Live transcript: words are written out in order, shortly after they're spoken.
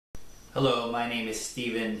Hello, my name is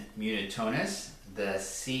Stephen Munitonis, the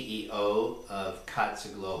CEO of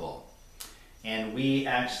KAATSU Global. And we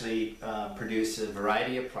actually produce a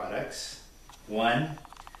variety of products. One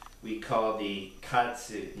we call the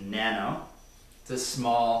KAATSU Nano. It's a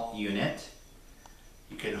small unit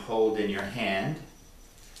you can hold in your hand,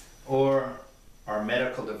 or our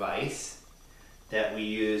medical device that we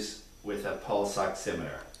use with a pulse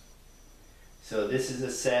oximeter. So this is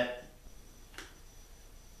a set,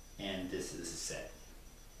 and this is a set.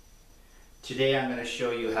 Today I'm going to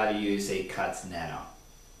show you how to use a KAATSU Nano.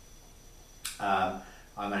 I'm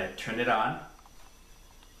going to turn it on.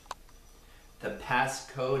 The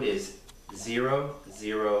passcode is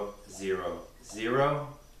 0000,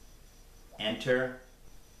 enter,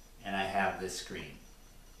 and I have this screen.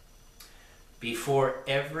 Before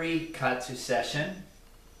every KAATSU session,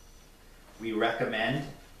 we recommend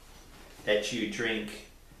that you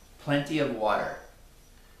drink plenty of water.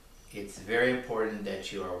 It's very important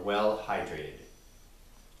that you are well hydrated.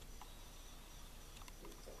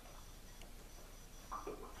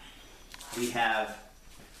 We have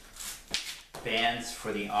bands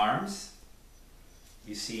for the arms.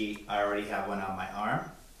 You see I already have one on my arm.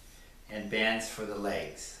 And bands for the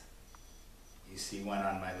legs. You see one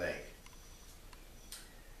on my leg.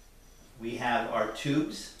 We have our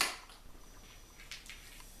tubes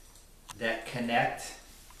that connect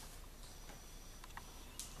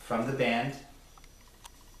from the band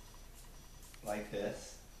like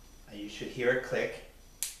this. You should hear a click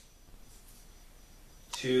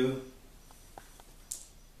to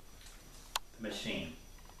the machine.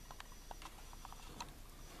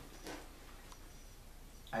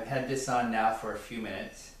 I've had this on now for a few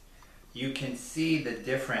minutes. You can see the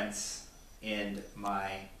difference in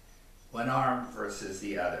my one arm versus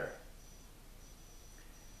the other.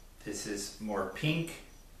 This is more pink.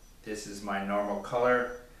 This is my normal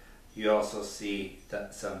color. You also see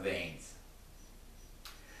some veins.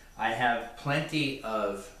 I have plenty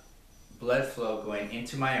of blood flow going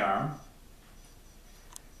into my arm.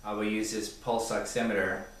 I will use this pulse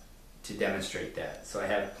oximeter to demonstrate that. So I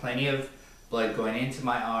have plenty of blood going into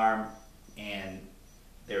my arm, and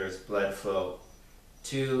there is blood flow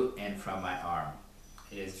to and from my arm.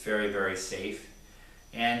 It is very, very safe.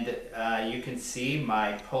 And you can see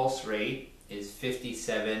my pulse rate is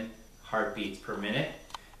 57 heartbeats per minute.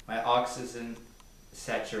 My oxygen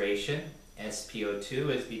saturation, SpO2,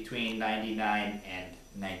 is between 99 and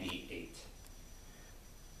 98.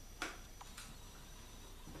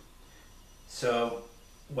 So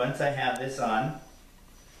once I have this on,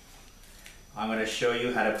 I'm going to show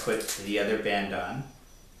you how to put the other band on.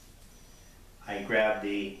 I grab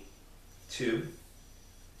the tube,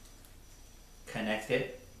 connect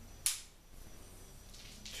it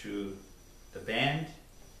to the band,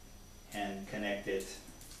 and connect it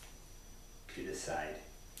to the side.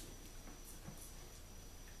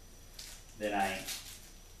 Then I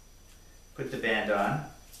put the band on.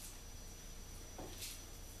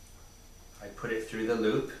 I put it through the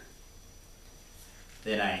loop.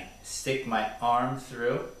 Then I stick my arm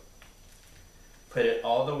through, put it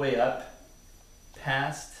all the way up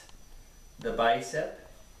past the bicep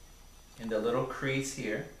in the little crease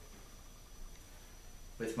here.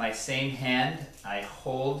 With my same hand, I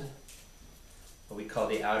hold what we call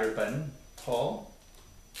the outer button, pull,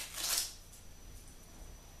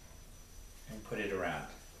 and put it around.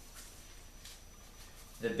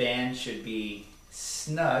 The band should be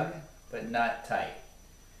snug but not tight.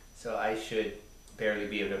 So I should barely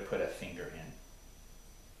be able to put a finger in.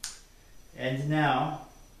 And now,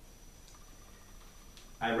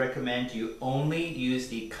 I recommend you only use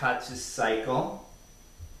the KAATSU Cycle.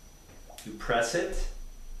 You press it,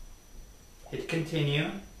 hit continue,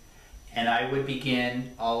 and I would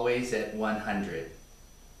begin always at 100.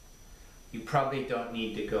 You probably don't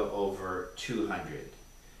need to go over 200.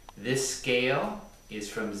 This scale is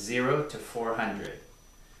from 0 to 400.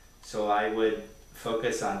 So I would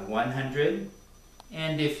focus on 100,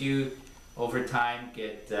 and if you over time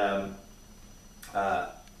get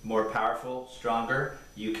more powerful, stronger,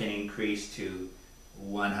 you can increase to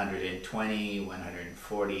 120,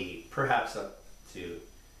 140, perhaps up to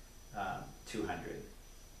 200.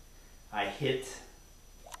 I hit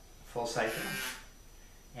full cycle,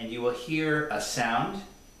 and you will hear a sound.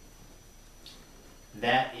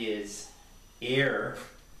 That is air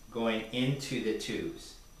going into the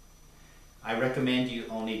tubes. I recommend you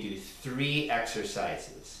only do 3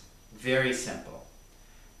 exercises. Very simple.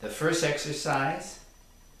 The first exercise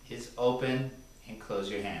is open and close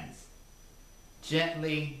your hands.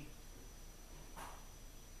 Gently,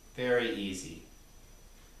 very easy.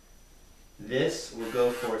 This will go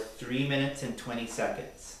for 3 minutes and 20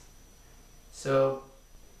 seconds. So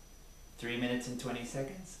 3 minutes and 20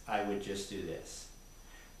 seconds, I would just do this.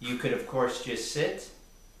 You could of course just sit.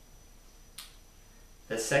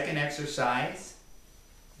 The second exercise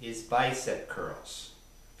is bicep curls.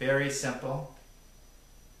 Very simple.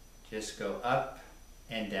 Just go up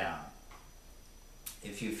and down.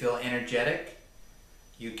 If you feel energetic,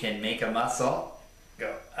 you can make a muscle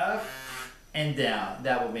go up and down.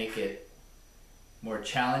 That will make it more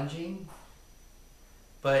challenging,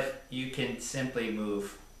 but you can simply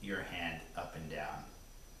move your hand up and down.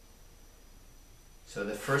 So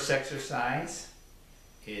the first exercise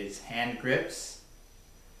is hand grips,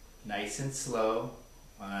 nice and slow.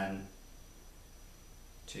 1,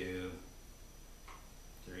 2,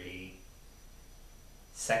 3.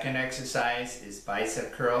 Second exercise is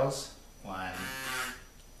bicep curls. 1,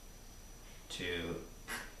 2,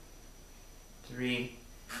 3.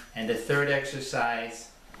 And the third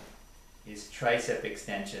exercise is tricep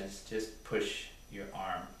extensions. Just push your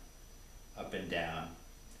arm up and down.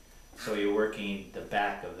 So you're working the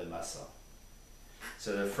back of the muscle.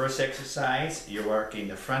 So the first exercise, you're working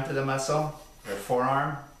the front of the muscle, the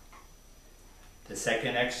forearm. The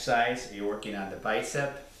second exercise, you're working on the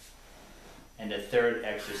bicep. And the third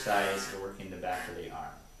exercise, you're working the back of the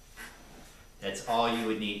arm. That's all you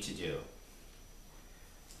would need to do.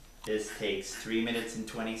 This takes 3 minutes and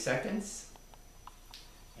 20 seconds,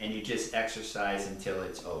 and you just exercise until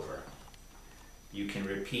it's over. You can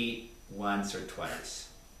repeat once or twice.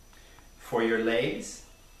 For your legs,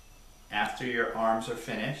 after your arms are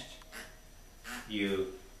finished,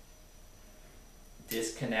 you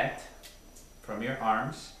disconnect from your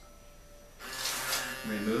arms,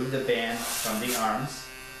 remove the band from the arms,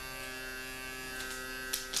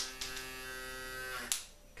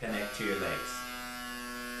 connect to your legs.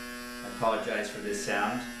 I apologize for this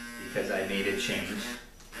sound because I made a change.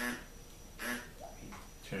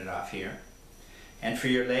 Turn it off here. And for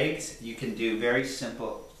your legs, you can do very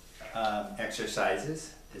simple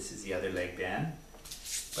exercises. This is the other leg band.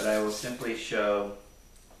 But I will simply show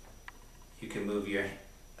you can move your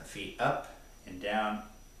feet up and down,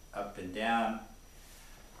 up and down.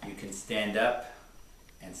 You can stand up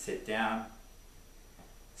and sit down,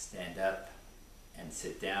 stand up and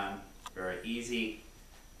sit down. Very easy.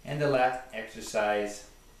 And the last exercise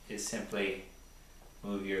is simply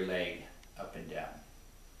move your leg up and down.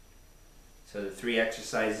 So the 3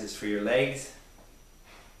 exercises for your legs: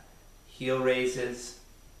 heel raises,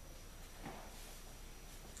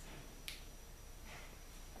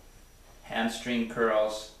 hamstring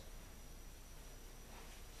curls,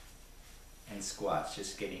 and squats,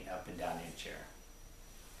 just getting up and down in your chair.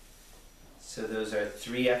 So those are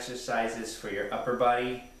 3 exercises for your upper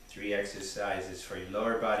body, 3 exercises for your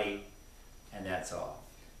lower body, and that's all.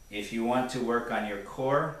 If you want to work on your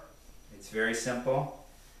core, it's very simple.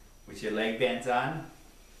 With your leg bands on,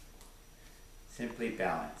 simply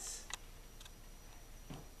balance.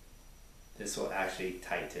 This will actually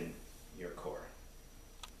tighten your core.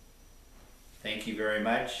 Thank you very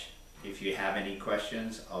much. If you have any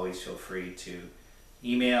questions, always feel free to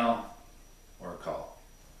email or call.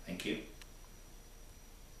 Thank you.